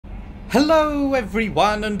Hello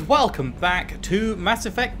everyone and welcome back to Mass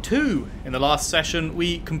Effect 2. In the last session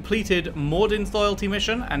we completed Mordin's loyalty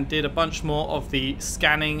mission and did a bunch more of the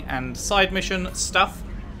scanning and side mission stuff.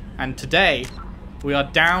 And today we are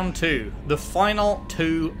down to the final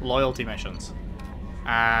 2 loyalty missions.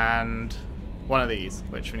 And one of these,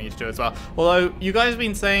 which we need to do as well. Although you guys have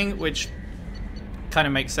been saying, which kind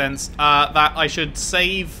of makes sense, that I should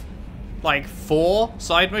save like 4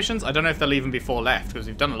 side missions. I don't know if there'll even be 4 left because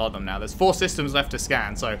we've done a lot of them now. There's 4 systems left to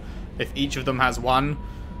scan, so if each of them has 1,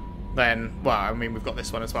 then, well, I mean, we've got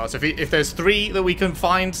this one as well. So if there's 3 that we can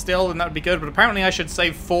find still, then that would be good. But apparently I should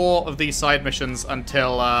save 4 of these side missions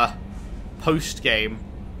until post-game,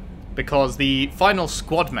 because the final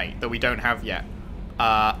squad mate that we don't have yet,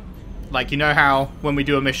 like, you know how when we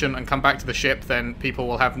do a mission and come back to the ship, then people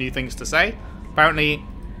will have new things to say? Apparently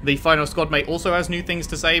the final squad mate also has new things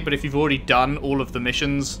to say, but if you've already done all of the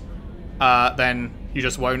missions, then you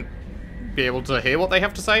just won't be able to hear what they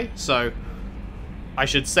have to say. So I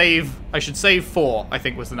should save 4, I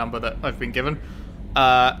think was the number that I've been given,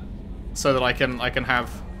 so that I can have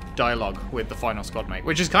dialogue with the final squad mate,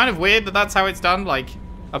 which is kind of weird that that's how it's done. Like,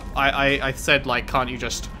 I said, like, can't you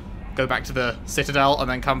just go back to the Citadel and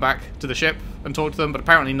then come back to the ship and talk to them? But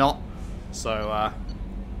apparently not. So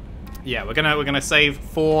yeah, we're gonna save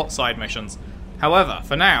 4 side missions. However,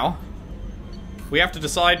 for now, we have to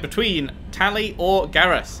decide between Tali or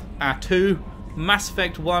Gareth, our 2 Mass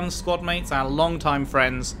Effect 1 squad mates, our longtime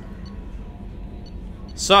friends.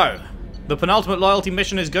 So, the penultimate loyalty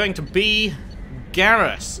mission is going to be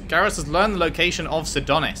Gareth. Gareth has learned the location of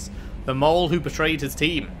Sidonis, the mole who betrayed his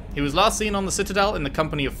team. He was last seen on the Citadel in the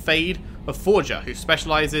company of Fade, a forger who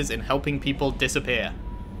specializes in helping people disappear.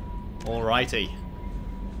 Alrighty.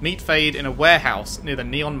 Meet Fade in a warehouse near the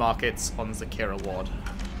Neon Markets on Zakira Ward.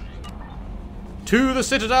 To the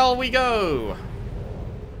Citadel we go!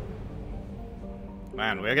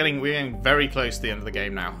 Man, we're getting very close to the end of the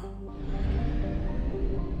game now.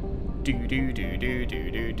 Do do do do do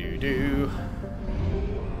do do do.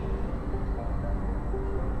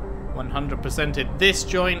 100%ed this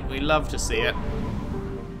joint. We love to see it.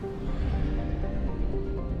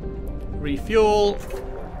 Refuel.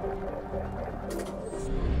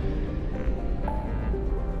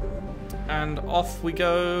 And off we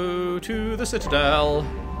go to the Citadel.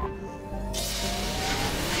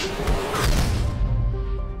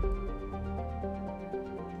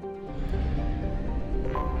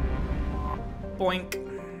 Boink.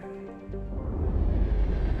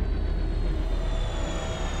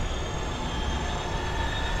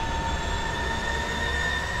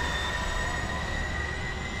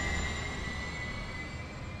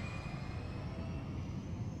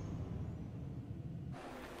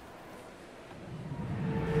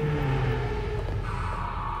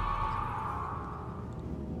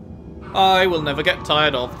 I will never get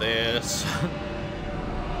tired of this.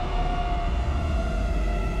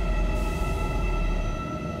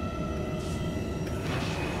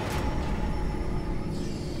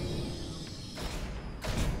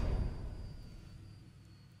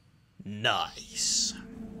 Nice.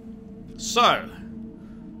 So,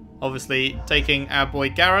 obviously taking our boy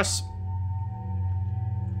Garrus.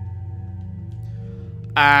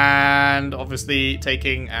 And obviously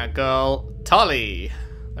taking our girl Tali.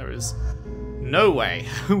 There is no way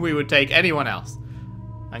we would take anyone else.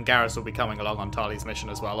 And Garrus will be coming along on Tali's mission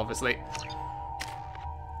as well, obviously.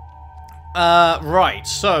 Right,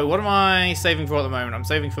 so what am I saving for at the moment? I'm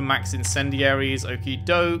saving for max incendiaries, okie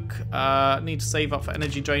doke. Need to save up for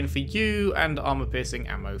energy drain for you and armor piercing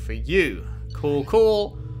ammo for you. Cool,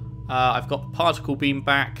 cool. I've got the particle beam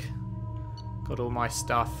back. Got all my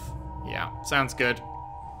stuff. Yeah, sounds good.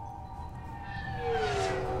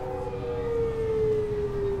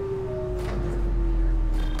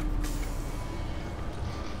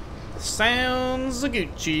 Sounds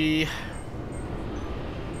Gucci.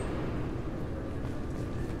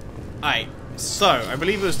 Alright, so I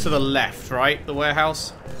believe it was to the left, right? The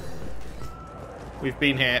warehouse. We've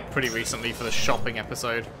been here pretty recently for the shopping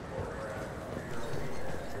episode.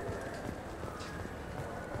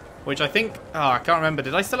 Which I think... oh, I can't remember.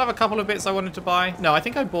 Did I still have a couple of bits I wanted to buy? No, I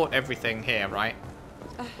think I bought everything here, right?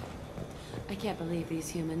 I can't believe these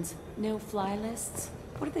humans. No fly lists?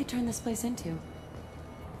 What did they turn this place into?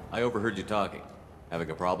 I overheard you talking. Having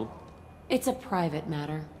a problem? It's a private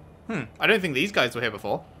matter. I don't think these guys were here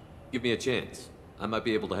before. Give me a chance. I might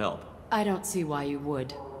be able to help. I don't see why you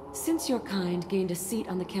would. Since your kind gained a seat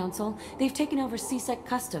on the council, they've taken over CSEC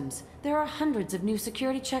customs. There are hundreds of new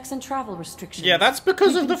security checks and travel restrictions. Yeah, that's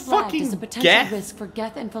because of the flagged fucking as a potential Geth. risk for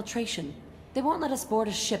Geth infiltration. They won't let us board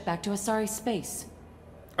a ship back to Asari space.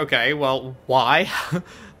 Okay, well, why?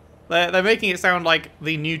 They're making it sound like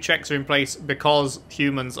the new checks are in place because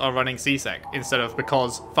humans are running CSEC, instead of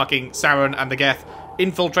because fucking Saren and the Geth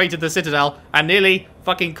infiltrated the Citadel and nearly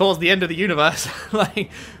fucking caused the end of the universe. Like,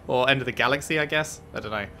 or end of the galaxy, I guess? I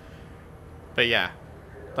don't know. But yeah.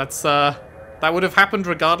 That's, that would have happened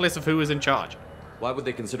regardless of who was in charge. Why would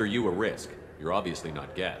they consider you a risk? You're obviously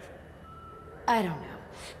not Gav. I don't know.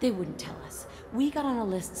 They wouldn't tell us. We got on a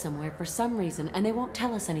list somewhere for some reason, and they won't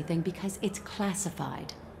tell us anything because it's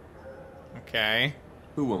classified. Okay.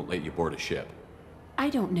 Who won't let you board a ship? I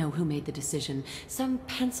don't know who made the decision. Some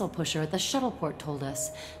pencil pusher at the shuttleport told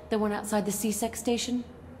us. The one outside the CSEC station?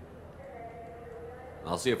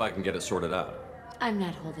 I'll see if I can get it sorted out. I'm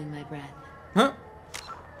not holding my breath. Huh?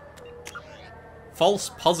 False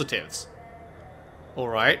positives.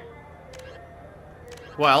 Alright.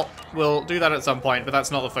 Well, we'll do that at some point, but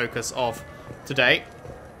that's not the focus of today.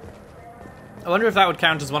 I wonder if that would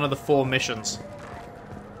count as one of the 4 missions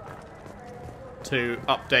to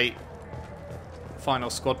update final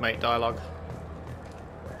squadmate dialogue.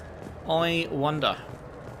 I wonder.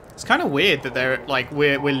 It's kind of weird that they're like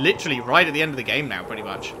we're literally right at the end of the game now, pretty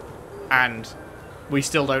much, and we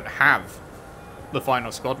still don't have the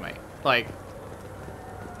final squadmate. Like,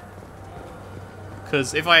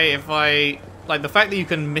 because if I like the fact that you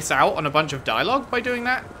can miss out on a bunch of dialogue by doing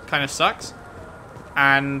that kind of sucks,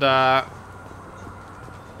 and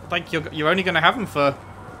like you're only gonna have them for.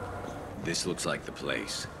 This looks like the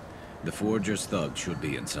place. The Forger's thugs should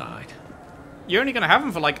be inside. You're only going to have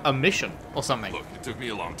them for, like, a mission or something. Look, it took me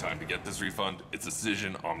a long time to get this refund. It's a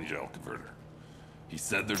Cision Omnigel converter. He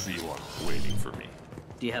said there'd be one waiting for me.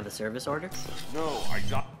 Do you have a service order? No, I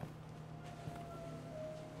got...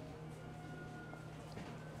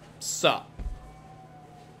 Sup.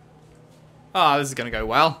 Ah, this is going to go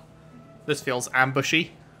well. This feels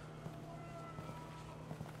ambushy.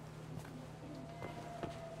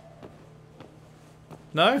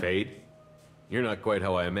 No? Fade? You're not quite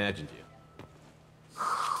how I imagined you.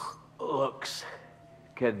 Looks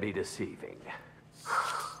can be deceiving.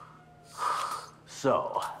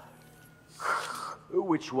 So,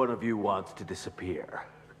 which one of you wants to disappear?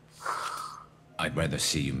 I'd rather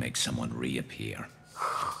see you make someone reappear.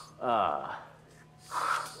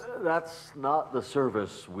 That's not the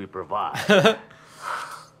service we provide.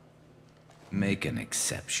 Make an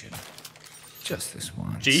exception. Just this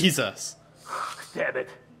once. Jesus. Damn it.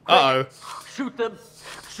 Uh-oh. Shoot them!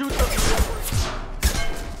 Shoot them!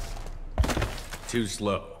 Too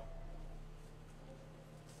slow.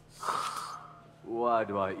 Why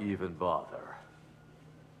do I even bother?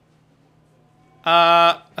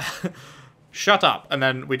 Shut up. And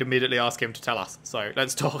then we'd immediately ask him to tell us. So,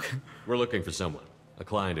 let's talk. We're looking for someone. A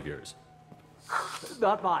client of yours.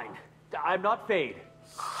 Not mine. I'm not Fade.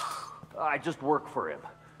 I just work for him.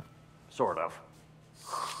 Sort of.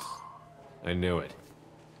 I knew it.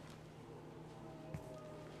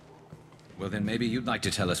 Well, then maybe you'd like to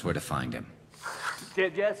tell us where to find him.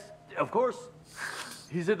 Yes, of course.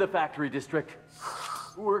 He's in the factory district.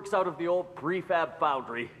 Works out of the old prefab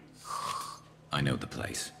foundry. I know the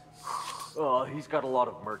place. Oh, he's got a lot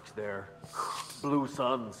of mercs there. Blue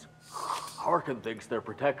Suns. Harkin thinks they're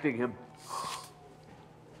protecting him.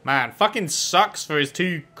 Man, fucking sucks for his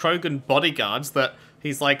 2 Krogan bodyguards that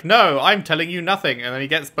he's like, no, I'm telling you nothing. And then he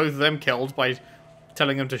gets both of them killed by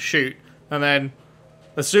telling them to shoot. And then,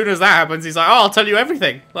 as soon as that happens, he's like, oh, I'll tell you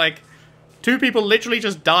everything. Like, 2 people literally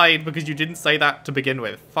just died because you didn't say that to begin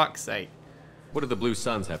with. Fuck's sake. What do the Blue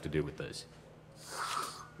Suns have to do with this?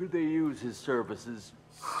 They use his services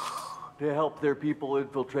to help their people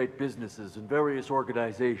infiltrate businesses and various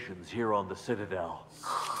organizations here on the Citadel.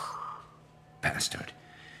 Bastard.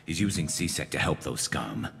 He's using CSEC to help those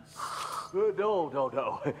scum.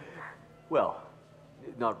 No. Well,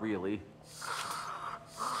 not really.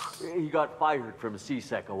 He got fired from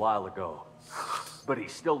CSEC a while ago, but he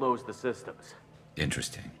still knows the systems.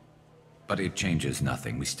 Interesting. But it changes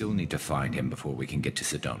nothing. We still need to find him before we can get to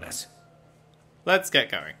Sedonis. Let's get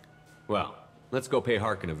going. Well, let's go pay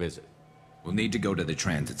Harkin a visit. We'll need to go to the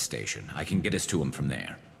transit station. I can get us to him from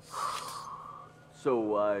there.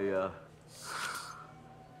 So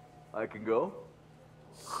I can go?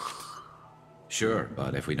 Sure,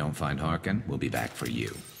 but if we don't find Harkin, we'll be back for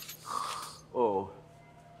you. Oh,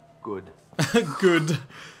 good. Good.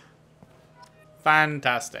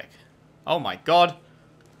 Fantastic. Oh my god.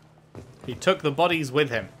 He took the bodies with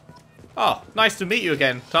him. Oh, nice to meet you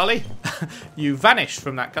again, Tali. You vanished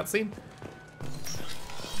from that cutscene.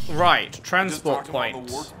 Right, transport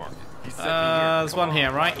point. There's one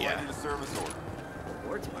here, right? Yeah.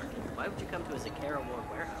 Wards Market? Why would you come to a Zakara Ward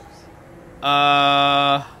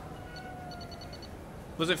warehouse?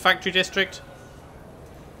 Was it Factory District?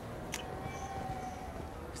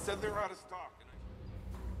 said they're out of stock.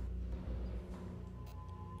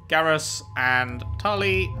 Garrus and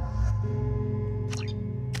Tali.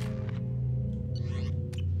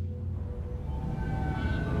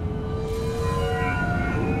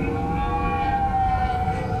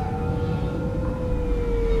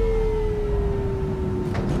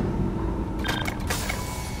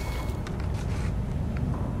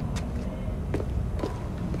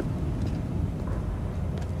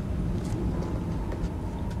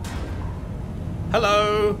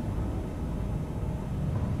 Hello.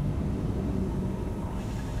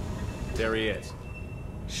 There he is.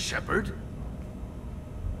 Shepard?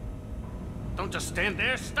 Don't just stand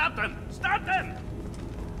there. Stop them! Stop them!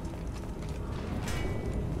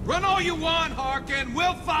 Run all you want, Harkin.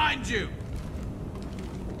 We'll find you.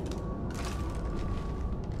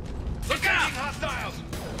 Look out! Hostiles!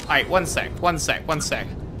 Alright, one sec.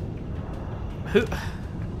 Who?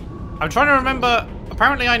 I'm trying to remember.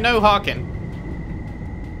 Apparently I know Harkin.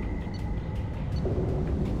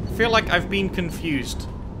 I feel like I've been confused.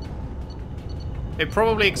 It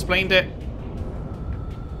probably explained it,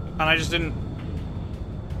 and I just didn't.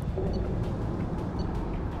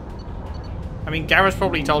 I mean, Garrus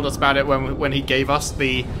probably told us about it when he gave us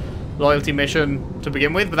the loyalty mission to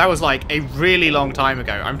begin with, but that was like a really long time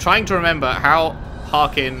ago. I'm trying to remember how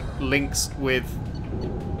Harkin links with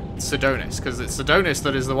Sidonis, because it's Sidonis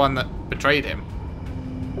that is the one that betrayed him.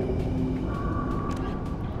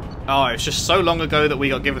 Oh, it's just so long ago that we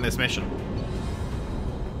got given this mission.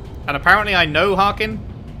 And apparently I know Harkin,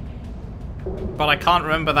 but I can't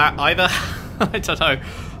remember that either. I don't know.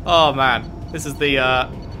 Oh man, this is the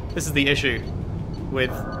issue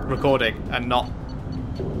with recording and not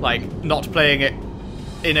playing it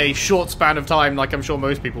in a short span of time like I'm sure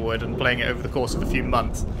most people would, and playing it over the course of a few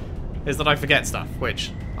months, is that I forget stuff,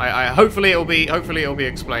 which I hopefully it'll be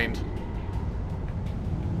explained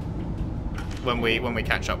when we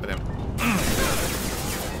catch up with him.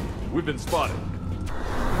 We've been spotted.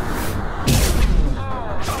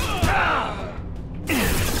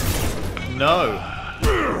 No.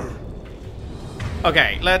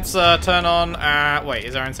 Okay, let's turn on. Wait,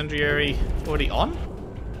 is our incendiary already on?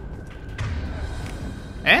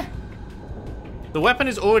 Eh? The weapon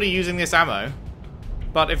is already using this ammo,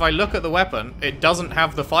 but if I look at the weapon, it doesn't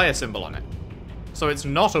have the fire symbol on it. So it's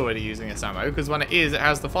not already using this ammo, because when it is, it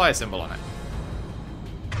has the fire symbol on it.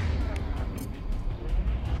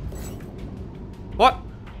 What?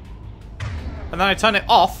 And then I turn it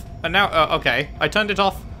off, and now, okay, I turned it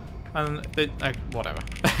off, and whatever.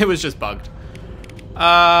 It was just bugged.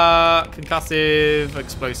 Concussive,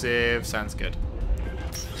 explosive, sounds good.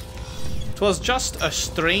 'Twas just a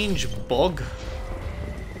strange bug.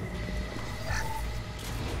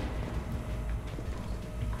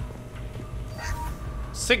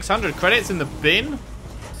 $600 credits in the bin?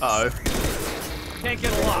 Uh-oh. Can't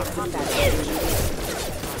get a lock.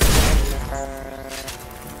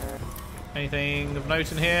 Anything of note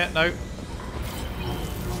in here? Nope.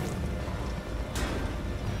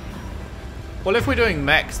 Well, if we're doing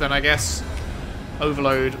mechs, then I guess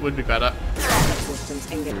Overload would be better.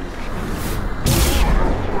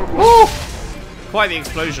 Woo! Quite the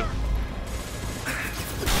explosion.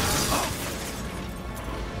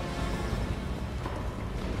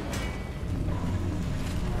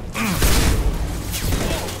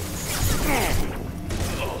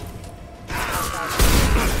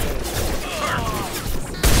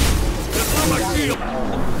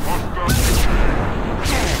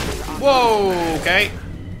 Whoa, okay.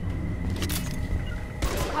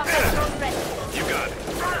 You got it.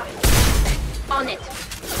 On it.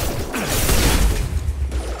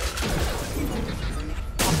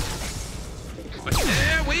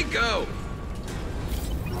 There we go.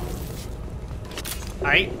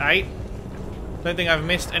 Aight. Don't think I've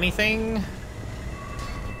missed anything.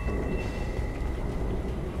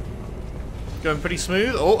 Going pretty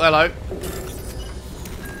smooth. Oh, hello.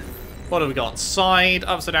 What have we got? Side,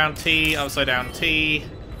 upside down T, upside down T,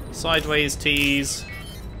 sideways T's.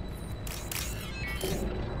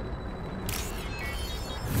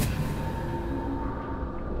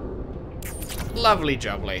 Lovely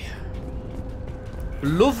jubbly.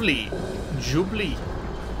 Lovely jubbly.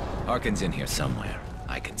 Harkin's in here somewhere.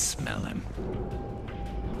 I can smell him.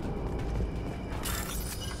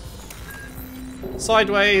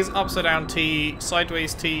 Sideways, upside down T,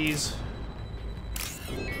 sideways T's.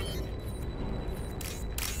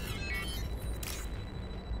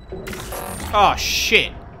 Oh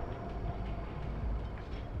shit.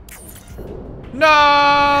 No!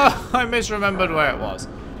 I misremembered where it was.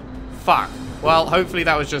 Fuck. Well, hopefully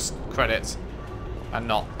that was just credits and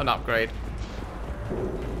not an upgrade.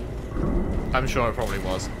 I'm sure it probably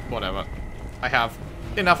was. Whatever. I have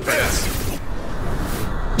enough credits.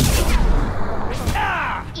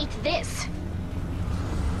 Eat this.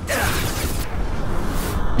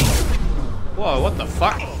 Whoa, what the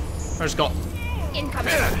fuck? I just got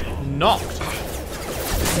Incoming. knocked.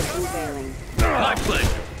 System failing. My pleasure.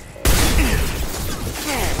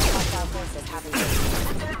 Hostile forces having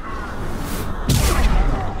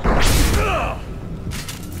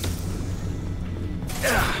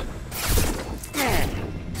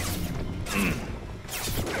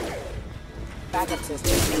backup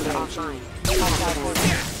systems offline. Hostile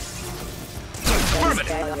forces.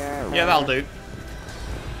 Yeah, that'll do.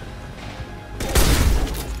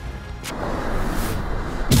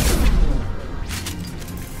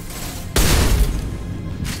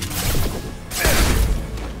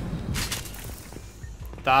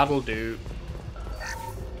 That'll do.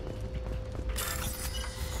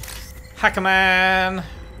 Hacker man.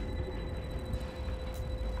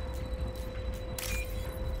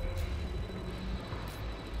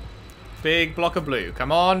 Big block of blue.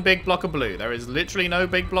 Come on, big block of blue. There is literally no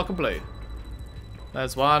big block of blue.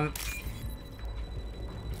 There's one.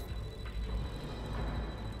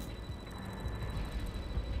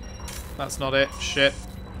 That's not it. Shit.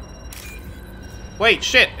 Wait,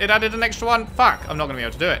 shit. It added an extra one. Fuck. I'm not going to be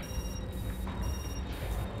able to do it.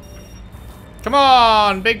 Come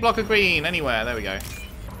on. Big block of green. Anywhere. There we go.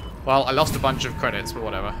 Well, I lost a bunch of credits, but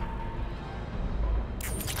whatever.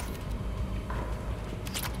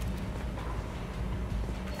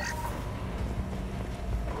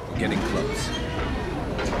 Getting close.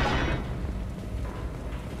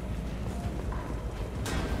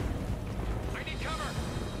 I need cover.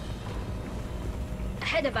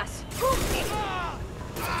 Ahead of us.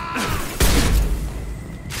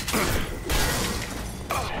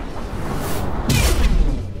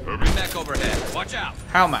 Back overhead. Watch out.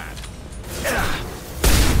 How mad?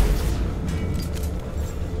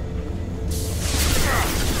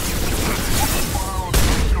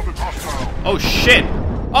 Oh shit!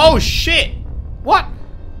 Oh shit! What?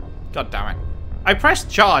 God damn it. I pressed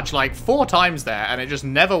charge like 4 times there and it just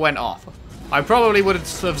never went off. I probably would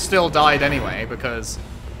have still died anyway because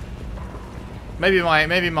maybe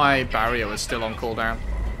my barrier was still on cooldown.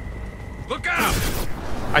 Look out.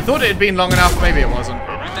 I thought it had been long enough, maybe it wasn't.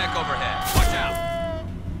 Back overhead. Watch out.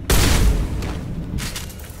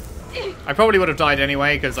 I probably would have died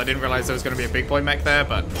anyway because I didn't realize there was going to be a big boy mech there,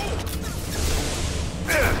 but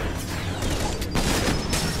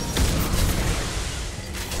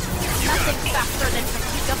Nothing faster than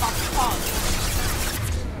fatigue of our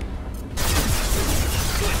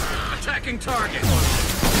Attacking target.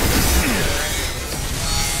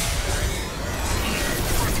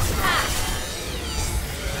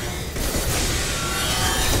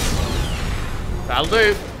 that'll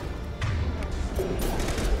do.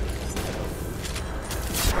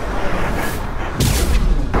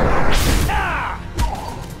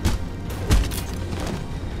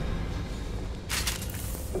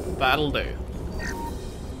 That'll do.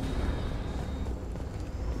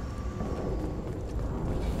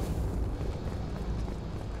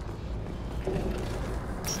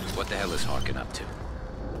 What the hell is Harkin up to?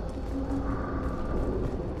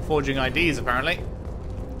 Forging IDs, apparently.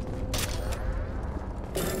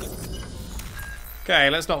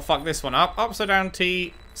 Okay, let's not fuck this one up. Upside down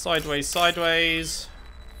T, sideways, sideways.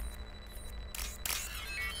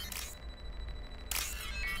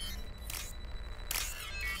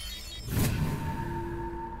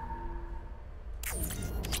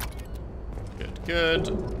 Good,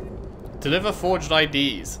 good. Deliver forged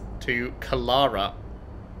IDs to Kalara.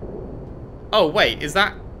 Oh, wait, is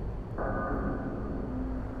that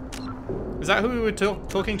who we were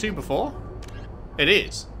talking to before? It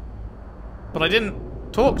is. But I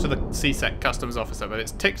didn't talk to the CSEC customs officer, but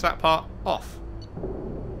it's ticked that part off.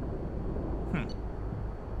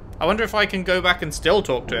 I wonder if I can go back and still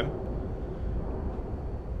talk to him.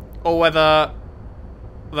 Or whether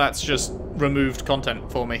that's just removed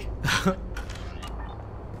content for me.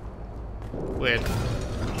 Weird.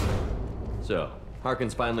 So,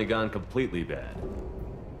 Harkin's finally gone completely bad.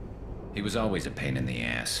 He was always a pain in the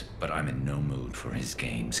ass, but I'm in no mood for his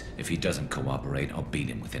games. If he doesn't cooperate, I'll beat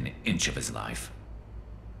him within an inch of his life.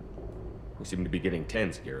 We seem to be getting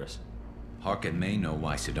tense, Garrus. Harkin may know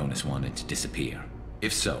why Sidonis wanted to disappear.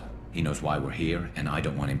 If so, he knows why we're here, and I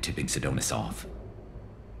don't want him tipping Sidonis off.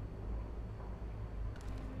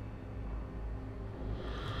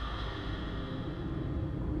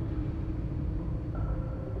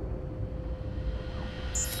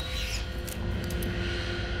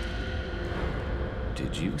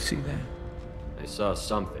 Did you see that? I saw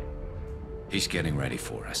something. He's getting ready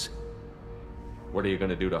for us. What are you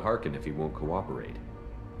gonna do to Harkin if he won't cooperate?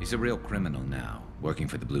 He's a real criminal now, working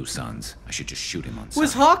for the Blue Suns. I should just shoot him on sight.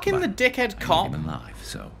 Was Harkin the but dickhead I cop? need him alive,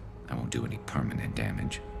 so I won't do any permanent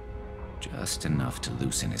damage. Just enough to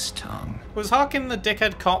loosen his tongue. Was Harkin the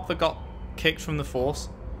dickhead cop that got kicked from the force?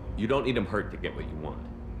 You don't need him hurt to get what you want.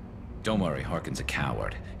 Don't worry, Harkin's a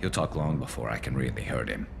coward. He'll talk long before I can really hurt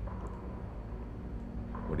him.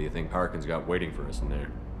 What do you think Harkin's got waiting for us in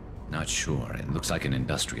there? Not sure. It looks like an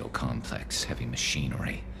industrial complex, heavy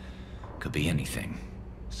machinery. Could be anything.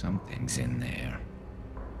 Something's in there.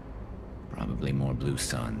 Probably more Blue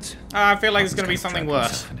Suns. I feel like it's Harkin's going to be kinda something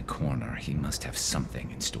trapped worse. himself in a corner. He must have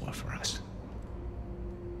something in store for us.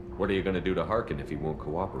 What are you gonna do to Harkin if he won't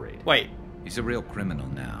cooperate? Wait. He's a real criminal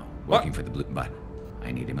now, What? working for the Blue... But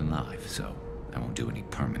I need him alive, so I won't do any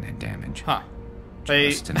permanent damage. Huh.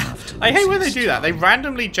 They... Just enough to I hate when they loosen do that. They his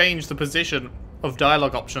randomly change the position of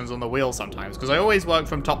dialogue options on the wheel sometimes, because I always work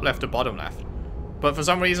from top left to bottom left. But for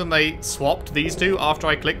some reason they swapped these two after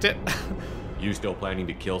I clicked it. You still planning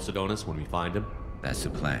to kill Sidonis when we find him? That's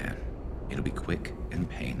the plan. It'll be quick and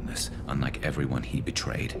painless. Unlike everyone he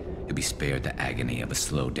betrayed, he'll be spared the agony of a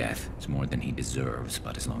slow death. It's more than he deserves,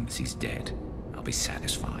 but as long as he's dead, I'll be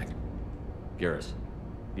satisfied. Garrus,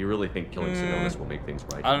 do you really think killing Sidonis will make things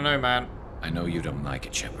right? I don't know, man. I know you don't like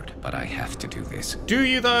it, Shepard, but I have to do this. Do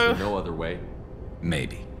you, though? Is there no other way?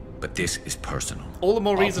 Maybe, but this is personal. All the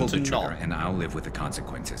more I'll reason pull to the trigger, not. and I'll live with the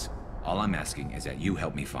consequences. All I'm asking is that you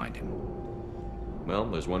help me find him. Well,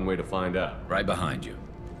 there's one way to find out. Right behind you.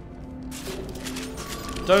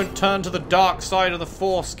 Don't turn to the dark side of the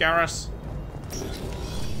Force, Garrus.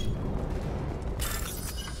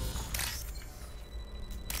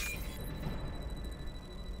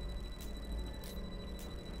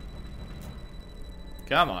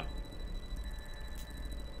 Come on.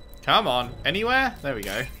 Come on. Anywhere? There we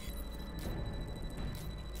go.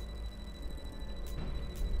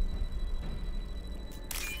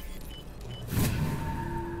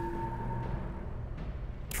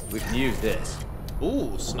 We can use this.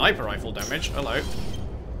 Ooh, sniper rifle damage. Hello.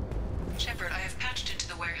 Shepard, I have patched into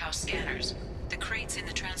the warehouse scanners. The crates in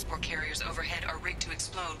the transport carriers overhead are rigged to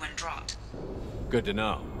explode when dropped. Good to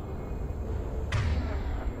know.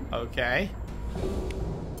 Okay.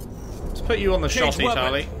 Let's put you on the shotty,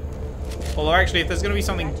 Charlie. Although, actually, if there's going to be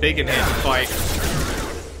something big in here to fight,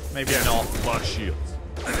 maybe not. My shields.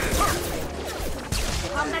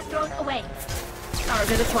 Combat drone away.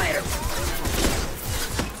 Target acquired.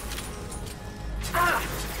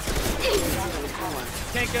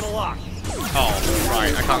 Can't get a lock. Oh,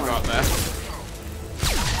 right, I can't go up there.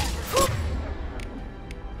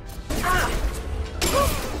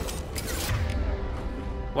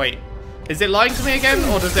 Wait, is it lying to me again,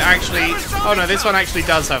 or does it actually... Oh no, this one actually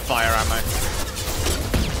does have fire ammo.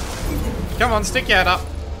 Come on, stick your head up.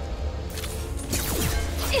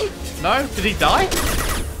 No? Did he die?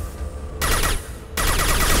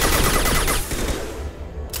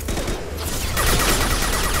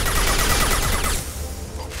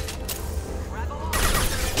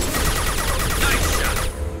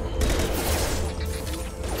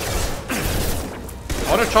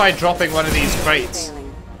 I want to try dropping one of these crates.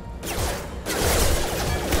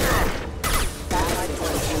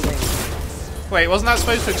 Wait, wasn't that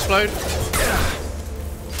supposed to explode?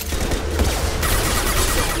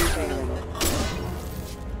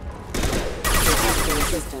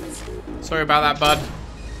 Sorry about that, bud.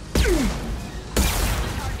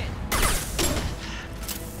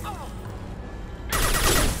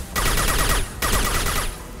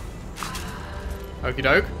 Okie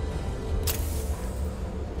doke.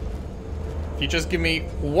 If you just give me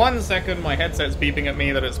 1 second, my headset's beeping at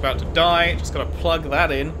me that it's about to die. Just gotta plug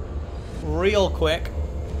that in real quick.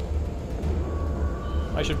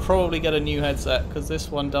 I should probably get a new headset because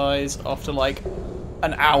this one dies after like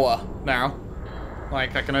an hour now.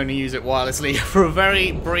 Like, I can only use it wirelessly for a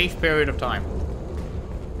very brief period of time.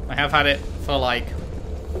 I have had it for like...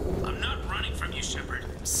 I'm not running from you, Shepard.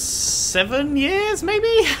 7 years,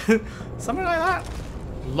 maybe? Something like that.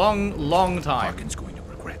 Long, long time. Harkin's going to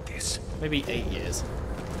regret this. Maybe 8 years.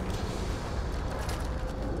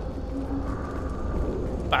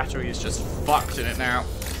 Battery is just fucked in it now.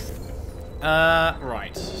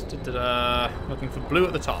 Right. Looking for blue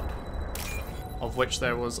at the top. Of which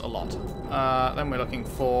there was a lot. Then we're looking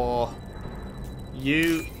for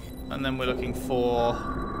you. And then we're looking for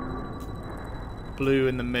blue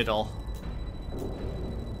in the middle.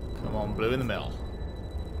 Come on, blue in the middle.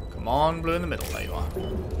 Come on, blue in the middle. There you are.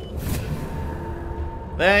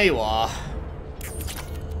 There you are.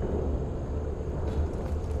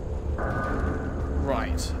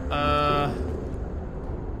 Right.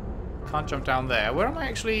 Can't jump down there. Where am I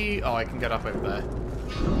actually... Oh, I can get up over there.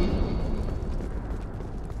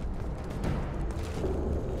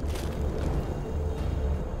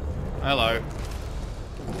 Hello.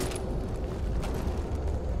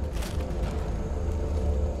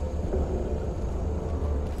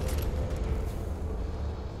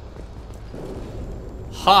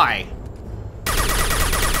 Hi.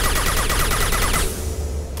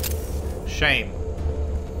 Shame.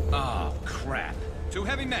 Oh, crap. Two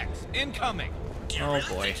heavy mechs, incoming. Oh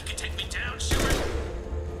boy. You can take me down, Shepard?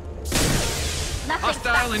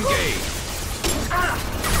 Hostile engaged.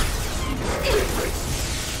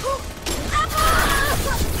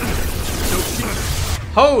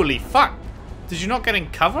 Holy fuck! Did you not get in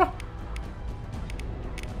cover?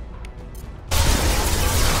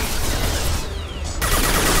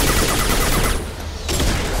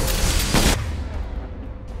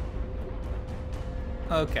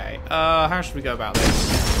 Okay, how should we go about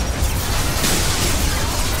this?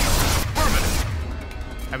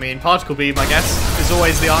 I mean, particle beam, I guess, is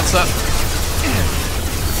always the answer.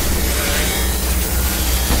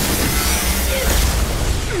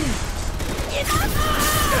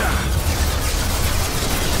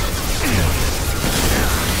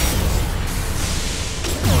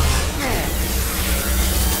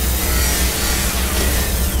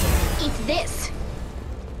 Eat this.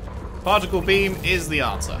 Particle beam is the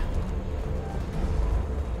answer.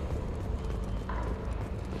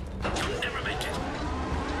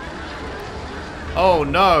 Oh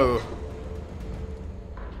no!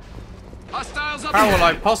 Hostiles up How will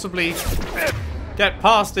I ahead. possibly get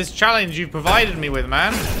past this challenge you provided me with,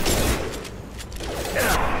 man?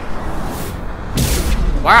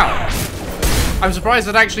 Wow! I'm surprised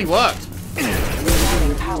it actually worked.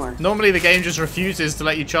 Normally the game just refuses to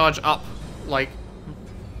let you charge up, like,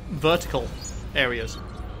 vertical areas.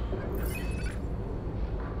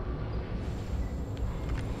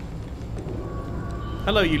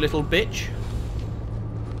 Hello, you little bitch.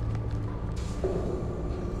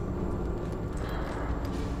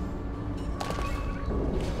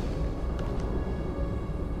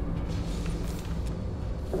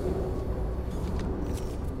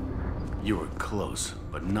 You were close,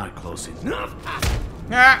 but not close enough.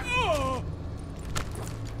 Ah.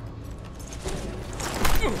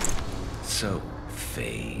 So,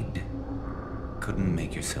 Fade. Couldn't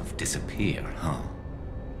make yourself disappear, huh?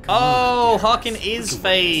 Oh, Harkin is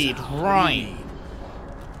Fade, right.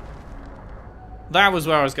 That was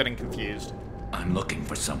where I was getting confused. I'm looking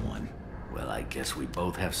for someone. Well, I guess we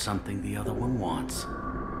both have something the other one wants.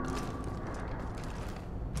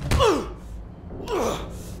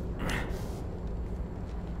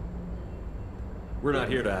 We're not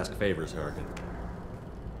here to ask favors, Harkin.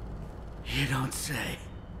 You don't say.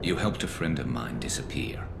 You helped a friend of mine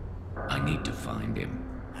disappear. I need to find him.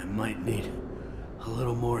 I might need a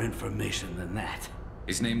little more information than that.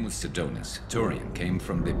 His name was Sidonis. Turian came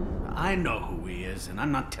from the... I know who he is, and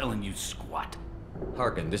I'm not telling you squat.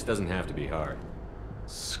 Harkin, this doesn't have to be hard.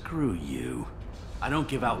 Screw you. I don't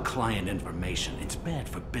give out client information. It's bad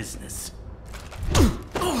for business.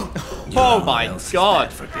 Oh my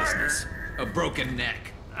god. For business. A broken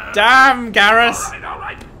neck. Damn, Garrus. All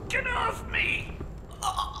right. Get off me!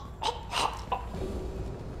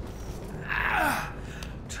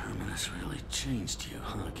 Terminus really changed you,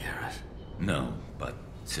 huh, Garrett? No, but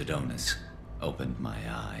Sidonis opened my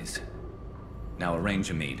eyes. Now arrange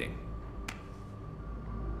a meeting.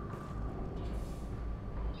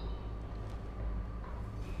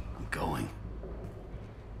 I'm going.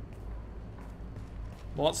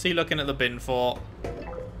 What's he looking at the bin for?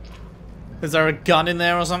 Is there a gun in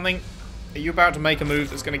there or something? Are you about to make a move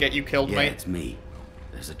that's going to get you killed, Yeah, mate? it's me.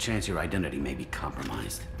 There's a chance your identity may be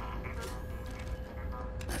compromised.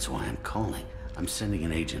 That's why I'm calling. I'm sending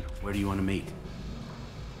an agent. Where do you want to meet?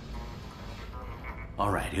 All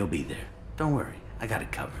right, he'll be there. Don't worry, I got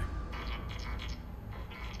it covered.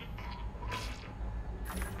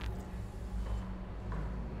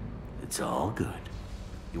 It's all good.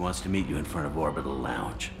 He wants to meet you in front of Orbital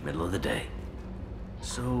Lounge, middle of the day.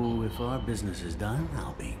 So, if our business is done,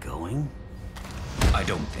 I'll be going. I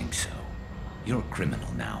don't think so. You're a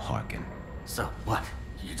criminal now, Harkin. So, what?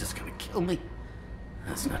 You're just gonna kill me?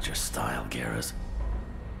 That's not your style, Garrus.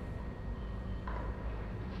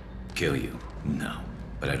 Kill you? No.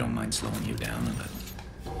 But I don't mind slowing you down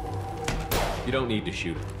a little. You don't need to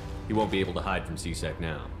shoot him. He won't be able to hide from C-Sec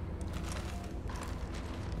now.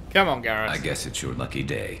 Come on, Garrus. I guess it's your lucky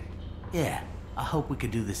day. Yeah, I hope we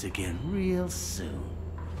can do this again real soon.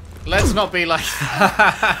 Let's not be like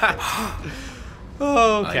that.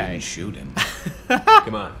 I Okay. didn't shoot him.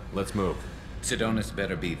 Come on, let's move. Sidonis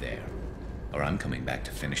better be there. or I'm coming back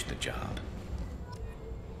to finish the job.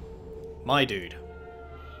 My dude.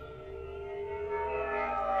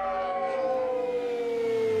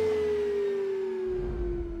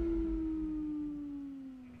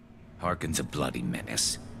 Harkin's a bloody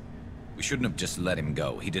menace. We shouldn't have just let him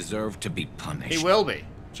go. He deserved to be punished. He will be.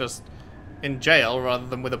 Just in jail rather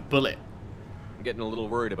than with a bullet. I'm getting a little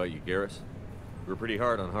worried about you, Garrus. You were pretty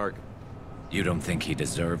hard on Harkin. You don't think he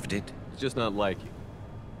deserved it? It's just not like you.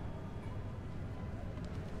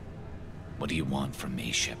 What do you want from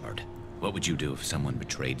me, Shepard? What would you do if someone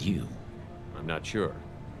betrayed you? I'm not sure,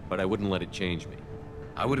 but I wouldn't let it change me.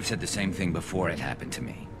 I would have said the same thing before it happened to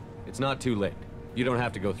me. It's not too late. You don't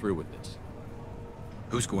have to go through with this.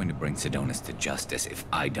 Who's going to bring Sidonis to justice if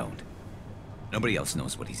I don't? Nobody else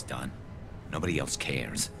knows what he's done. Nobody else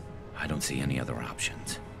cares. I don't see any other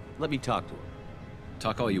options. Let me talk to him.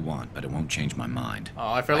 Talk all you want, but it won't change my mind.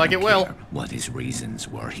 Oh, I feel like it will. What his reasons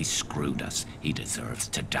were. He screwed us. He deserves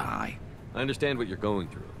to die. I understand what you're going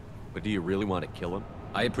through, but do you really want to kill him?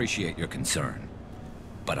 I appreciate your concern,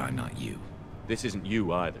 but I'm not you. This isn't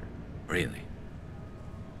you either. Really?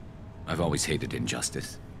 I've always hated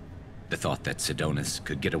injustice. The thought that Sidonis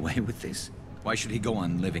could get away with this? Why should he go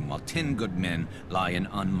on living while 10 good men lie in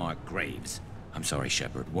unmarked graves? I'm sorry,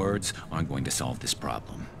 Shepard. Words aren't going to solve this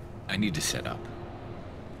problem. I need to set up.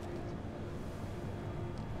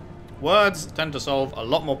 Words tend to solve a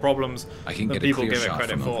lot more problems I can than get a people clear give it shot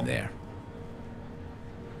credit from for. over there.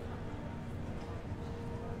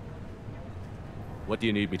 What do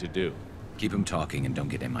you need me to do? Keep him talking and don't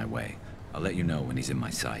get in my way. I'll let you know when he's in my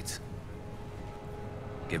sights.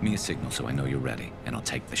 Give me a signal so I know you're ready, and I'll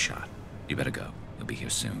take the shot. You better go. He'll be here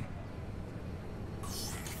soon.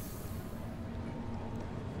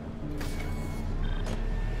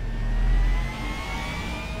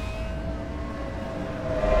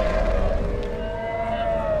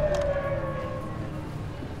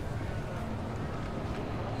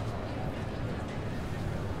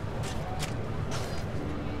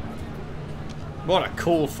 What a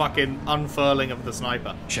cool fucking unfurling of the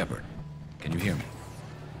sniper. Shepard, can you hear me?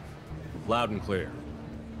 Loud and clear.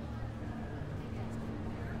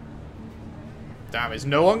 Damn, is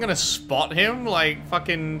no one gonna spot him? Like,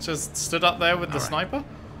 fucking just stood up there with the sniper?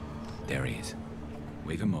 There he is.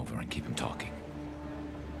 Wave him over and keep him talking.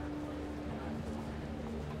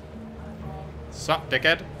 Sup,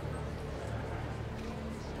 dickhead?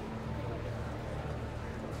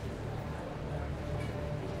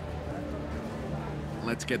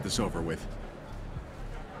 Let's get this over with.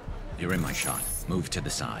 You're in my shot. Move to the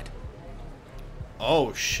side.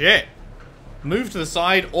 Oh, shit. Move to the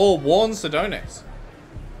side or warn Sidonis.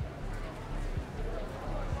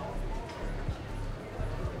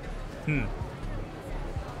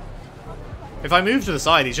 If I move to the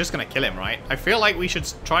side, he's just gonna kill him, right? I feel like we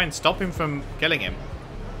should try and stop him from killing him.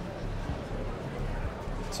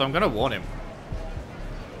 So I'm gonna warn him.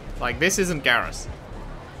 Like, this isn't Garrus.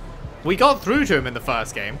 We got through to him in the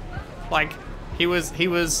first game. Like, he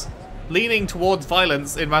was leaning towards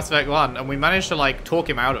violence in Mass Effect 1, and we managed to, like, talk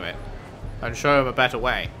him out of it and show him a better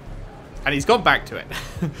way. And he's gone back to it.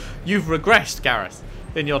 You've regressed, Garrus,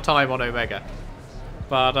 in your time on Omega.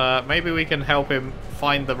 But maybe we can help him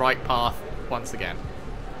find the right path once again.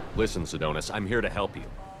 Listen, Sidonis, I'm here to help you.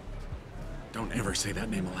 Don't ever say that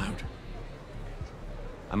name aloud.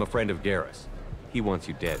 I'm a friend of Garrus. He wants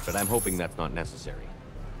you dead, but I'm hoping that's not necessary.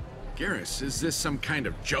 Garrus, is this some kind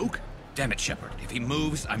of joke? Damn it, Shepard. If he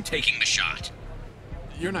moves, I'm taking the shot.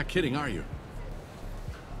 You're not kidding, are you?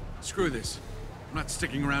 Screw this. I'm not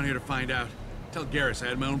sticking around here to find out. Tell Garrus I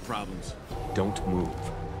had my own problems. Don't move.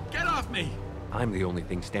 Get off me! I'm the only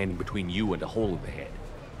thing standing between you and a hole in the head.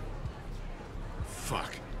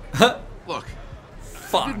 Fuck. Look.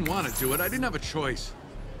 Fuck. I didn't want to do it. I didn't have a choice.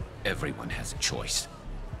 Everyone has a choice.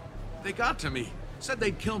 They got to me. Said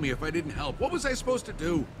they'd kill me if I didn't help. What was I supposed to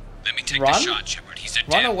do? Let me take Run? the shot, Shepard. He's a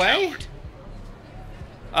Run damn away? coward.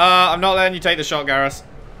 I'm not letting you take the shot, Garrus.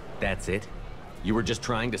 That's it? You were just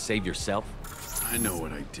trying to save yourself? I know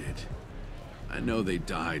what I did. I know they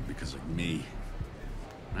died because of me.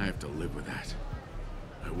 I have to live with that.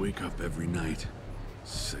 I wake up every night,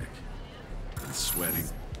 sick and sweating.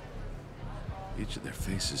 Each of their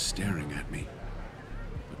faces staring at me,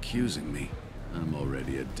 accusing me. I'm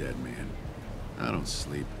already a dead man. I don't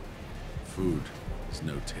sleep. Food has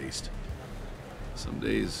no taste. Some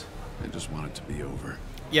days, I just want it to be over.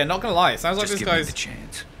 Yeah, not gonna lie. It sounds like Just this give me guy's... the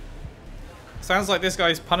chance. Sounds like this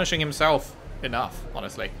guy's punishing himself enough,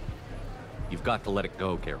 honestly. You've got to let it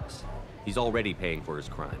go, Garrus. He's already paying for his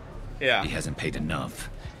crime. Yeah. He hasn't paid enough.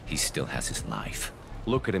 He still has his life.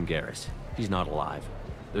 Look at him, Garrus. He's not alive.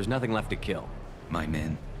 There's nothing left to kill. My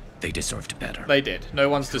men, They deserved better. They did. No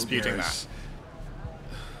one's Kill disputing Garrus.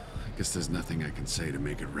 I guess there's nothing I can say to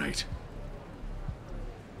make it right.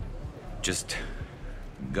 Just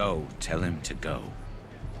go. Tell him to go.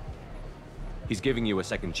 He's giving you a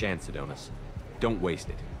second chance, Adonis. Don't waste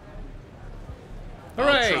it.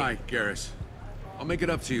 Hooray! I'll try, Garrus. I'll make it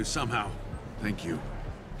up to you somehow. Thank you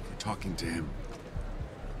for talking to him.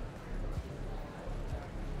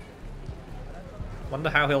 Wonder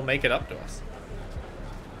how he'll make it up to us.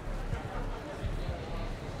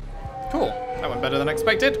 Cool. That went better than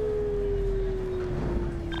expected.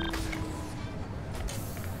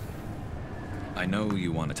 I know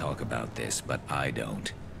you want to talk about this, but I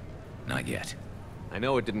don't. Not yet. I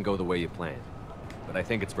know it didn't go the way you planned, but I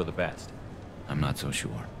think it's for the best. I'm not so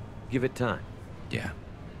sure. Give it time. Yeah.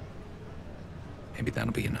 Maybe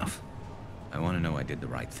that'll be enough. I want to know I did the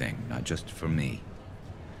right thing, not just for me.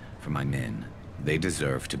 For my men. They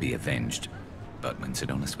deserve to be avenged. But when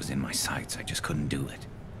Sidonis was in my sights, I just couldn't do it.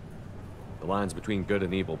 The lines between good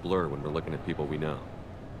and evil blur when we're looking at people we know.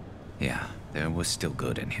 Yeah, there was still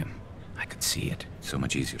good in him. I could see it. So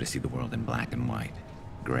much easier to see the world in black and white.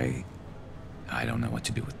 Gray? I don't know what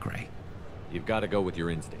to do with gray. You've got to go with your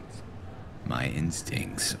instincts. My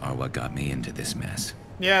instincts are what got me into this mess.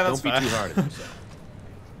 Yeah, that's Don't fair. be too hard on yourself.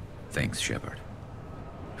 Thanks, Shepard.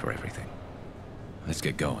 For everything. Let's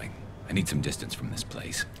get going. I need some distance from this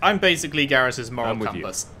place. I'm basically Garrus's moral I'm with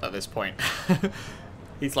compass at this point.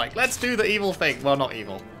 He's like, let's do the evil thing. Well, not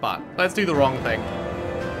evil, but let's do the wrong thing.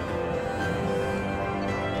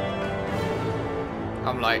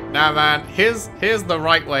 I'm like, nah, man, here's the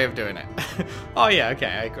right way of doing it. Oh, yeah, okay,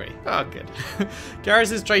 I agree. Oh, good.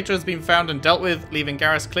 Garrus's traitor has been found and dealt with, leaving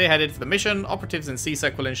Garrus clear-headed for the mission. Operatives in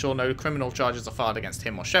CSEC will ensure no criminal charges are filed against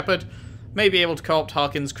him or Shepard. May be able to co-opt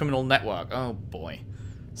Harkin's criminal network. Oh, boy.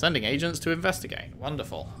 Sending agents to investigate.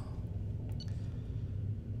 Wonderful.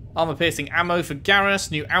 Armor-piercing ammo for Garrus.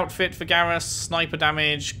 New outfit for Garrus. Sniper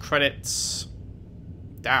damage. Credits.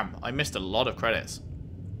 Damn, I missed a lot of credits.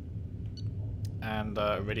 And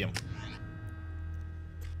Iridium.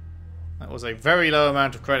 That was a very low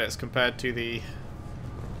amount of credits compared to the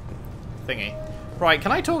thingy. Right,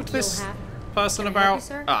 can I talk to this person about...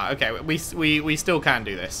 Ah, okay, we still can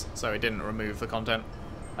do this, so it didn't remove the content.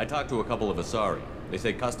 I talked to a couple of Asari. They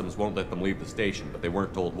say customs won't let them leave the station, but they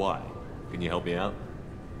weren't told why. Can you help me out?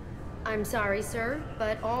 I'm sorry, sir,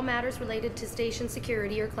 but all matters related to station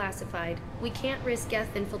security are classified. We can't risk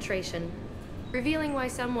Geth infiltration. Revealing why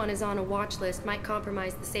someone is on a watch list might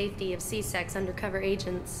compromise the safety of CSEC's undercover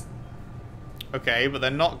agents. Okay, but they're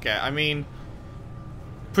not Geth. I mean,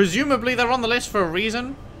 presumably they're on the list for a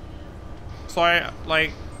reason. So I,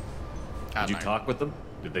 like... Did you talk with them?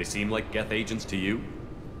 Did they seem like Geth agents to you?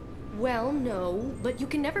 Well, no, but you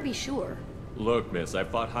can never be sure. Look, miss, I've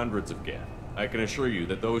fought hundreds of Geth. I can assure you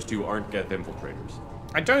that those two aren't Geth infiltrators.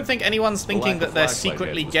 I don't think anyone's thinking that they're flashlight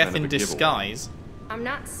secretly head was Geth kind of in a giveaway. disguise. I'm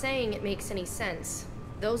not saying it makes any sense.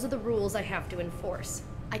 Those are the rules I have to enforce.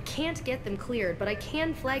 I can't get them cleared, but I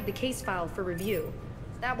can flag the case file for review.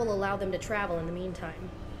 That will allow them to travel in the meantime.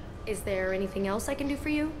 Is there anything else I can do for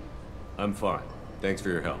you? I'm fine. Thanks for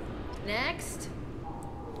your help. Next.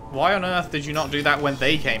 Why on earth did you not do that when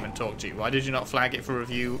they came and talked to you? Why did you not flag it for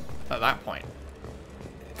review at that point?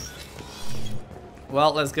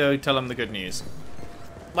 Well, let's go tell them the good news.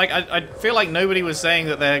 Like, I feel like nobody was saying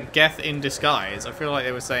that they're Geth in disguise. I feel like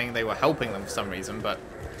they were saying they were helping them for some reason, but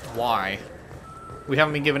why? We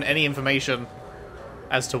haven't been given any information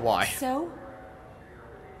as to why. So?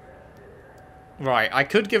 Right, I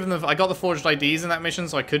could give them the... I got the forged IDs in that mission,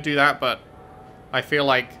 so I could do that, but I feel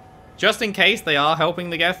like, just in case they are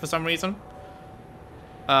helping the Geth for some reason,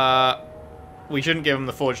 we shouldn't give them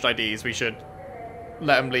the forged IDs. We should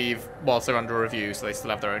let them leave whilst they're under review, so they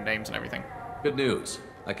still have their own names and everything. Good news.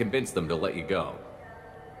 I convinced them to let you go.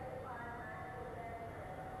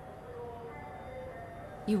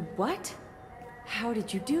 You what? How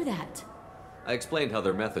did you do that? I explained how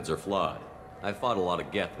their methods are flawed. I've fought a lot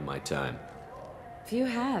of Geth in my time. Few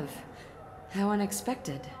have. How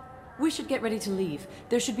unexpected. We should get ready to leave.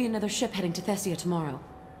 There should be another ship heading to Thessia tomorrow.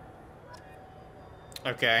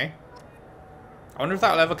 Okay. I wonder if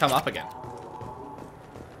that'll ever come up again.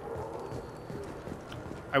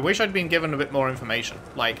 I wish I'd been given a bit more information.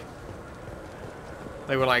 Like,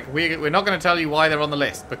 they were like, we're not going to tell you why they're on the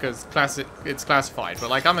list because it's classified. But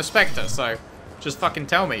like, I'm a Spectre, so just fucking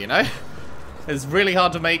tell me, you know? It's really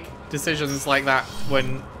hard to make decisions like that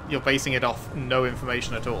when you're basing it off no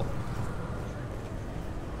information at all.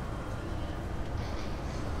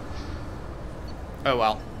 Oh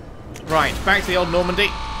well. Right, back to the old Normandy.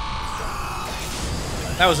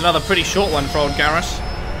 That was another pretty short one for old Garrus.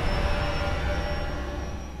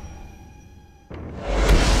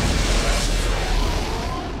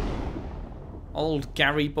 Old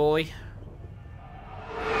Gary boy.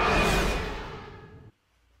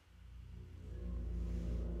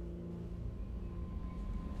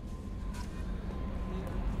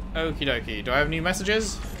 Okie dokie. Do I have new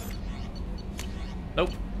messages? Nope.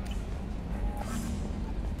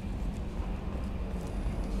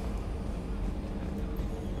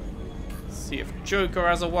 See if Joker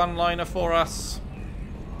has a one-liner for us.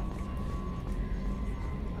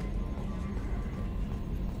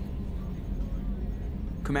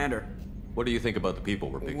 Commander. What do you think about the people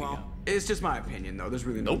we're picking up? It's just my opinion, though. There's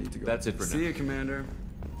really no need to go. That's it for now. See you, Commander.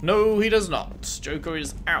 No, he does not. Joker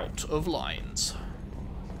is out of lines.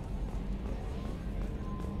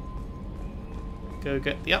 Go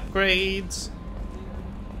get the upgrades.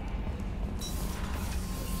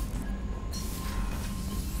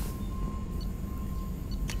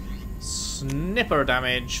 Snipper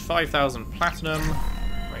damage, 5,000 platinum.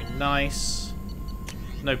 Very nice.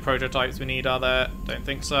 No prototypes we need, are there? Don't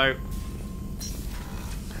think so.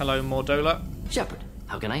 Hello, Mordola. Shepard,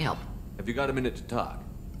 how can I help? Have you got a minute to talk?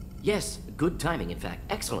 Yes, good timing, in fact.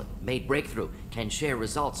 Excellent. Made breakthrough. Can share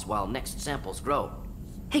results while next samples grow.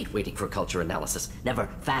 Hate waiting for culture analysis. Never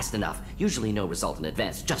fast enough. Usually no result in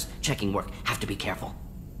advance. Just checking work. Have to be careful.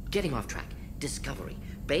 Getting off track. Discovery.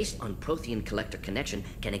 Based on Prothean collector connection,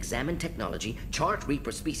 can examine technology, chart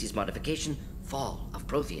Reaper species modification, fall of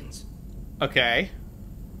Protheans. Okay.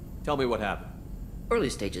 Tell me what happened.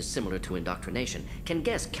 Early stages similar to indoctrination. Can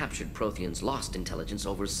guess captured Protheans lost intelligence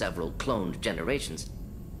over several cloned generations.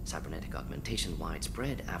 Cybernetic augmentation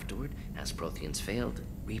widespread afterward. As Protheans failed,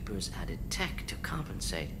 Reapers added tech to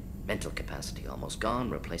compensate. Mental capacity almost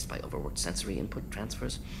gone, replaced by overworked sensory input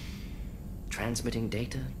transfers. Transmitting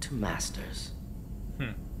data to Masters.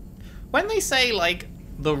 When they say, like,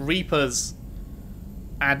 the Reapers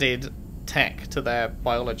added tech to their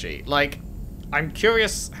biology, like, I'm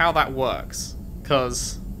curious how that works.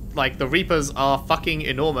 Because, like, the Reapers are fucking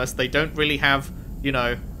enormous. They don't really have, you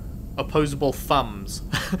know, opposable thumbs.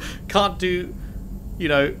 Can't do, you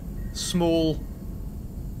know, small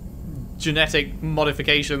genetic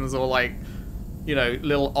modifications or, like, you know,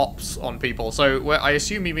 little ops on people. So I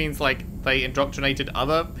assume he means, like, they indoctrinated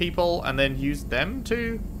other people and then used them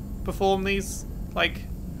to perform these, like,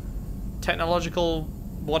 technological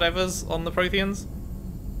whatevers on the Protheans.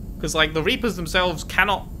 Because, like, the Reapers themselves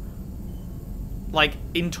cannot, like,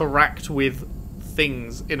 interact with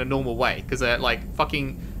things in a normal way. Because they're, like,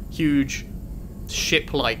 fucking huge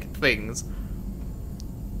ship-like things.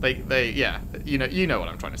 Yeah, you know what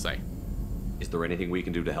I'm trying to say. Is there anything we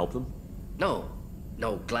can do to help them? No.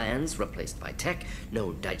 No glands replaced by tech.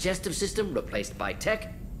 No digestive system replaced by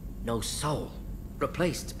tech. No soul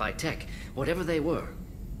replaced by tech. Whatever they were,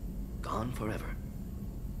 gone forever.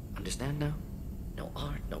 Understand now? No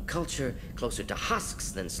art, no culture, closer to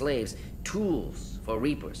husks than slaves. Tools for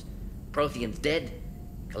Reapers. Protheans dead.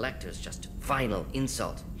 Collectors just final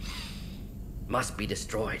insult. Must be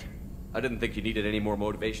destroyed. I didn't think you needed any more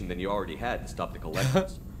motivation than you already had to stop the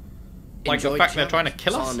collectors. Like the fact they're trying to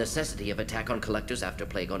kill us? Saw necessity of attack on collectors after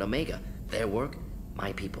Plague on Omega. Their work,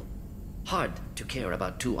 my people. Hard to care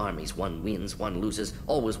about two armies. One wins, one loses.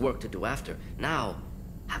 Always work to do after. Now,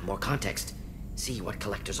 have more context. See what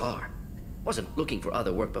collectors are. Wasn't looking for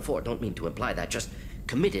other work before. Don't mean to imply that. Just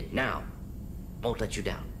committed now. Won't let you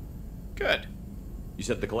down. Good. You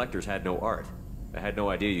said the collectors had no art. I had no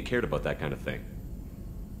idea you cared about that kind of thing.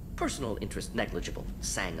 Personal interest negligible.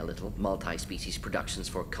 Sang a little. Multi-species productions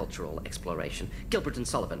for cultural exploration. Gilbert and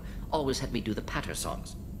Sullivan always had me do the patter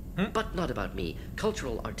songs. But not about me.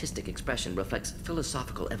 Cultural artistic expression reflects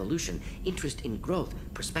philosophical evolution, interest in growth,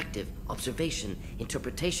 perspective, observation,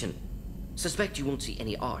 interpretation. Suspect you won't see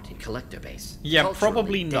any art in collector base. Yeah, Culturally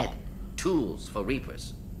probably dead. not. Tools for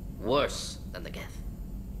Reapers. Worse than the Geth.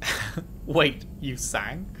 Wait, you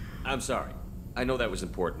sang? I'm sorry. I know that was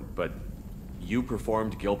important, but you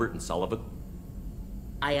performed Gilbert and Sullivan?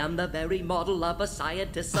 I am the very model of a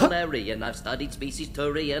scientist Solarian. I've studied species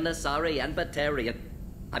Turian, Asari, and Batarian.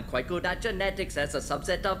 I'm quite good at genetics as a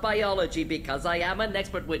subset of biology because I am an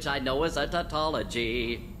expert, which I know is a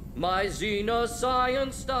tautology. My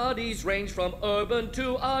xenoscience studies range from urban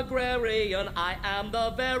to agrarian. I am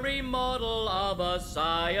the very model of a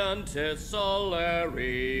scientist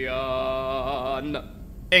Solarian.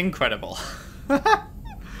 Incredible.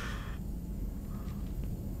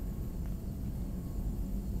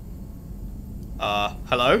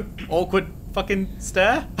 Hello? Awkward fucking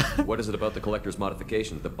stare? What is it about the collector's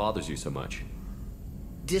modifications that bothers you so much?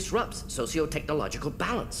 disrupts socio-technological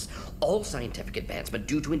balance. All scientific advancement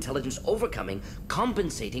due to intelligence overcoming,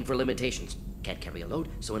 compensating for limitations. Can't carry a load,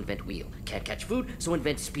 so invent wheel. Can't catch food, so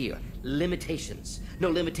invent spear. Limitations. No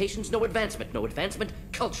limitations, no advancement. No advancement,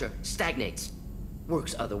 culture stagnates.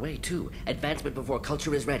 Works other way, too. Advancement before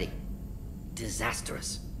culture is ready.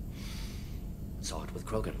 Disastrous. Saw it with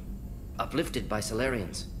Krogan. Uplifted by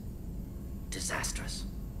Solarians. Disastrous.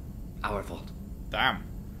 Our fault. Damn.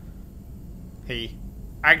 He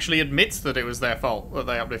actually admits that it was their fault that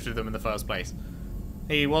they uplifted them in the first place.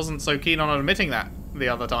 He wasn't so keen on admitting that the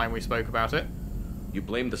other time we spoke about it. You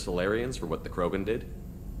blame the Solarians for what the Krogan did?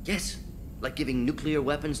 Yes. Like giving nuclear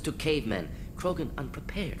weapons to cavemen. Krogan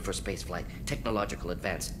unprepared for spaceflight, technological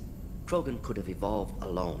advance. Krogan could have evolved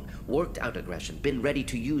alone, worked out aggression, been ready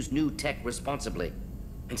to use new tech responsibly.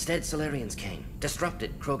 Instead, Solarians came,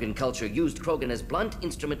 disrupted Krogan culture, used Krogan as blunt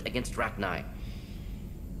instrument against Rachni.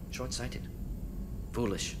 Short-sighted.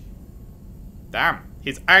 Foolish. Damn,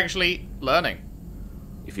 he's actually learning.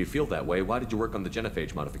 If you feel that way, why did you work on the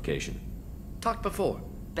genophage modification? Talked before.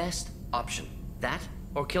 Best option. That,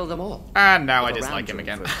 or kill them all. And now I If dislike around him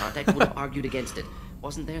again. First contact would have argued against it.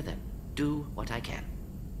 Wasn't there then. Do what I can.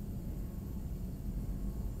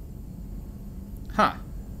 Huh.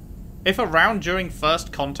 If around during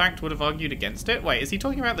first contact would have argued against it? Wait, is he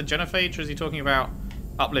talking about the genophage or is he talking about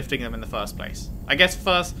uplifting them in the first place? I guess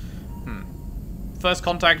first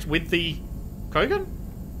contact with the Krogan?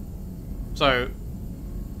 So,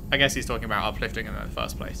 I guess he's talking about uplifting them in the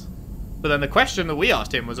first place. But then the question that we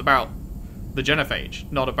asked him was about the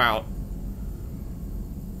genophage, not about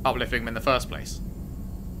uplifting them in the first place.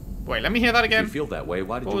 Wait, let me hear that again. If you feel that way,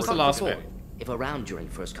 why did what you was work the last before? bit? If around during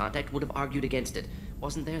first contact would have argued against it.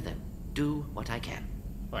 Wasn't there then. Do what I can.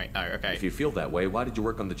 Wait, no, okay. If you feel that way, why did you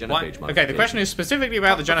work on the genophage What? modification? Okay, the question is specifically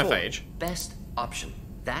about the Talked before. genophage. Best option.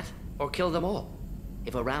 That, or kill them all.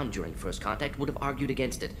 If around during first contact would have argued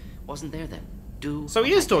against it. Wasn't there then. Do So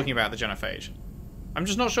he what is talking about the genophage. I'm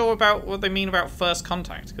just not sure about what they mean about first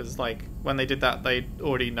contact, because, like, when they did that, they'd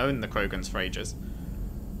already known the Krogans for ages.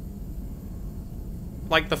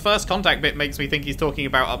 Like, the first contact bit makes me think he's talking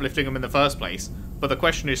about uplifting them in the first place, but the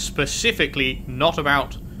question is specifically not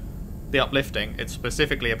about the uplifting, it's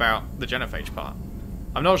specifically about the genophage part.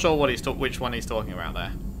 I'm not sure what which one he's talking about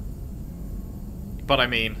there. But I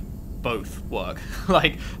mean, both work.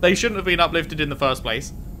 Like, they shouldn't have been uplifted in the first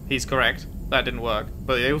place. He's correct. That didn't work.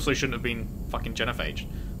 But they also shouldn't have been fucking genophaged.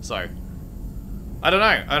 So, I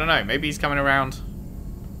don't know. Maybe he's coming around.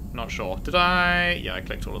 Not sure. Did I? Yeah, I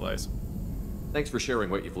clicked all of those. Thanks for sharing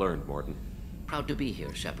what you've learned, Morton. Proud to be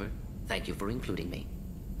here, Shepard. Thank you for including me.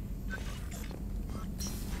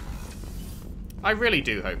 I really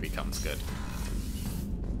do hope he comes good.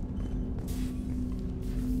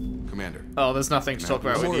 Commander. Oh, there's nothing to talk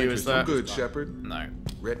about with you, is there? I'm good, Shepard. No.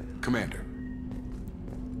 Commander.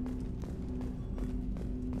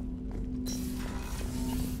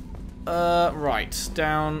 Right.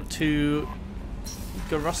 Down to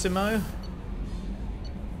Garosimo.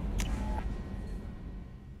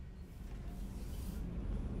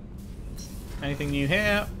 Anything new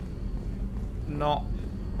here? Not.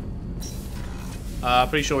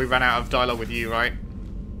 Pretty sure we ran out of dialogue with you, right?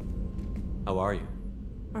 How are you?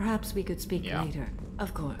 Perhaps we could speak later.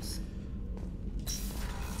 Of course.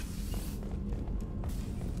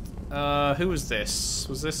 Who was this?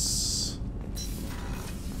 Was this...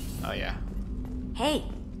 Oh, yeah. Hey,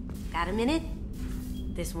 got a minute?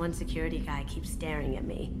 This one security guy keeps staring at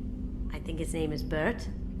me. I think his name is Bert.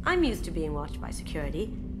 I'm used to being watched by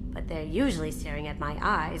security, but they're usually staring at my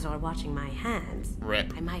eyes or watching my hands.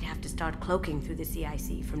 Rip. I might have to start cloaking through the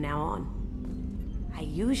CIC from now on. I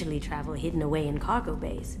usually travel hidden away in cargo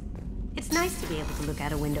bays. It's nice to be able to look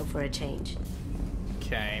out a window for a change.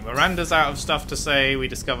 Okay, Miranda's out of stuff to say. We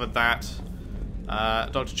discovered that.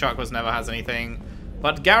 Dr. Chakwas never has anything.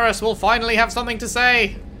 But Garrus will finally have something to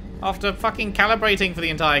say after fucking calibrating for the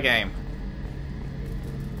entire game.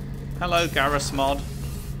 Hello, Garrus mod.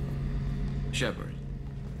 Shepard,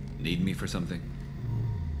 need me for something?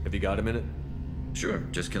 Have you got a minute? Sure,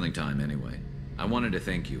 just killing time anyway. I wanted to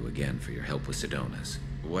thank you again for your help with Sidonis.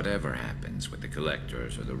 Whatever happens with the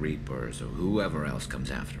Collectors or the Reapers or whoever else comes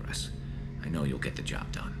after us, I know you'll get the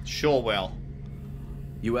job done. Sure will.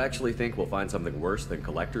 You actually think we'll find something worse than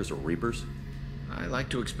Collectors or Reapers? I like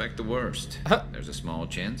to expect the worst. There's a small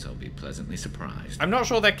chance I'll be pleasantly surprised. I'm not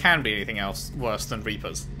sure there can be anything else worse than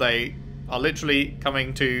Reapers. They are literally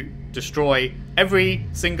coming to destroy every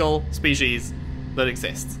single species that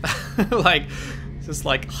exists. Like, just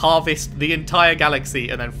like harvest the entire galaxy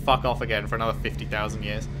and then fuck off again for another 50,000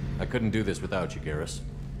 years. I couldn't do this without you, Garrus.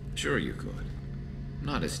 Sure you could.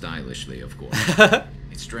 Not as stylishly, of course.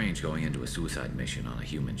 It's strange going into a suicide mission on a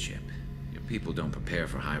human ship. Your people don't prepare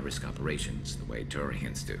for high-risk operations the way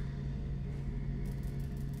Turians do.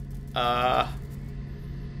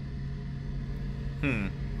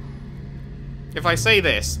 If I say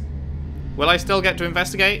this, will I still get to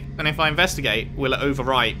investigate? And if I investigate, will it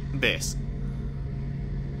overwrite this?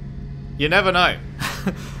 You never know.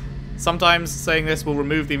 Sometimes saying this will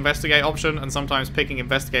remove the investigate option, and sometimes picking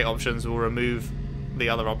investigate options will remove the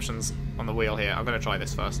other options on the wheel here. I'm going to try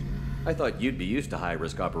this first. I thought you'd be used to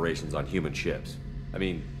high-risk operations on human ships. I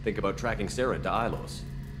mean, think about tracking Sarah to Ilos.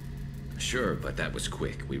 Sure, but that was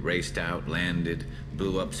quick. We raced out, landed,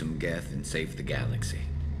 blew up some geth, and saved the galaxy.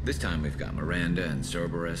 This time we've got Miranda and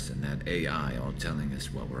Cerberus and that AI all telling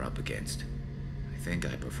us what we're up against. I think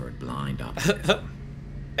I preferred blind optimism.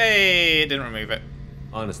 Hey, didn't remove it.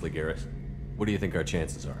 Honestly, Garrett, what do you think our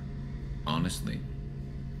chances are? Honestly?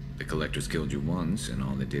 The Collectors killed you once, and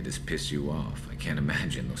all they did is piss you off. I can't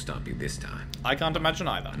imagine they'll stop you this time. I can't imagine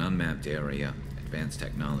either. An unmapped area, advanced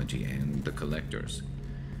technology, and the Collectors.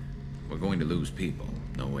 We're going to lose people.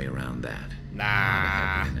 No way around that. Nah. Not a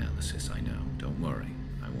happy analysis, I know. Don't worry.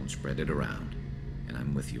 I won't spread it around. And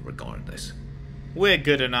I'm with you regardless. We're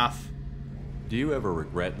good enough. Do you ever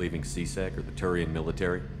regret leaving CSEC or the Turian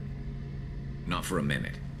military? Not for a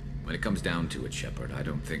minute. When it comes down to it, Shepard, I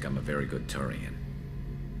don't think I'm a very good Turian.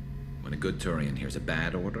 When a good Turian hears a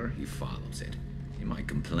bad order, he follows it. He might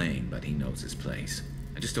complain, but he knows his place.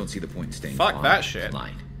 I just don't see the point in staying Fuck quiet that shit.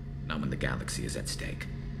 Light. Not when the galaxy is at stake.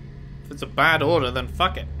 If it's a bad order, then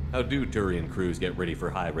fuck it. How do Turian crews get ready for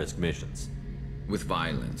high-risk missions? With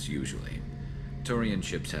violence, usually. Turian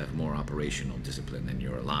ships have more operational discipline than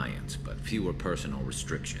your alliance, but fewer personal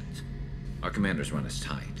restrictions. Our commanders run us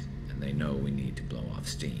tight, and they know we need to blow off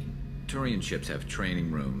steam. Turian ships have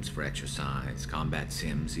training rooms for exercise, combat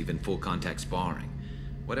sims, even full-contact sparring.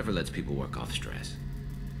 Whatever lets people work off stress.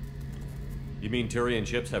 You mean Turian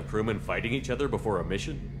ships have crewmen fighting each other before a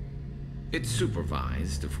mission? It's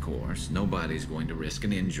supervised, of course. Nobody's going to risk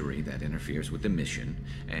an injury that interferes with the mission,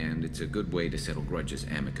 and it's a good way to settle grudges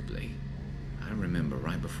amicably. I remember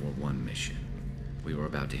right before one mission, we were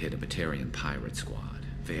about to hit a Batarian pirate squad.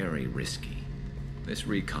 Very risky. This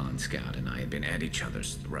recon scout and I had been at each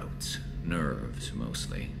other's throats. Nerves,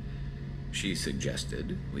 mostly. She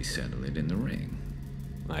suggested we settle it in the ring.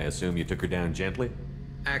 I assume you took her down gently?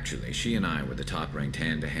 Actually, she and I were the top-ranked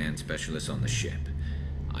hand-to-hand specialists on the ship.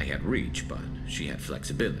 I had reach, but she had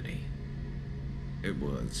flexibility. It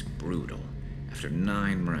was brutal. After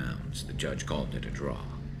 9 rounds, the judge called it a draw.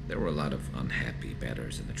 There were a lot of unhappy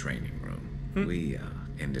bettors in the training room. We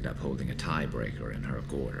ended up holding a tiebreaker in her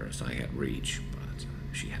quarters. I had reach, but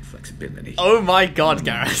she had flexibility. Oh my god,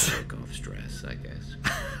 Gareth. Work off stress, I guess.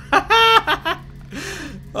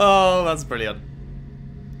 Oh, that's brilliant.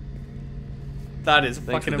 That is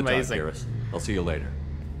Thanks fucking for the amazing. Talk, Garrus. I'll see you later.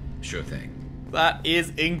 Sure thing. That is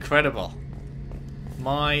incredible.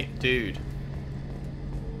 My dude.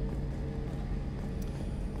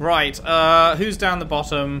 Right, who's down the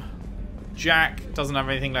bottom? Jack doesn't have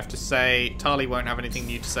anything left to say. Tali won't have anything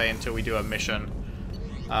new to say until we do a mission.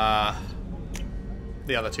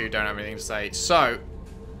 The other two don't have anything to say. So,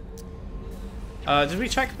 did we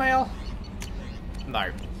check mail? No.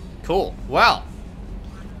 Cool. Well,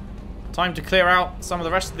 time to clear out some of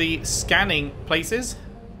the rest of the scanning places.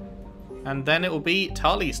 And then it will be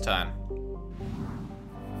Tali's turn.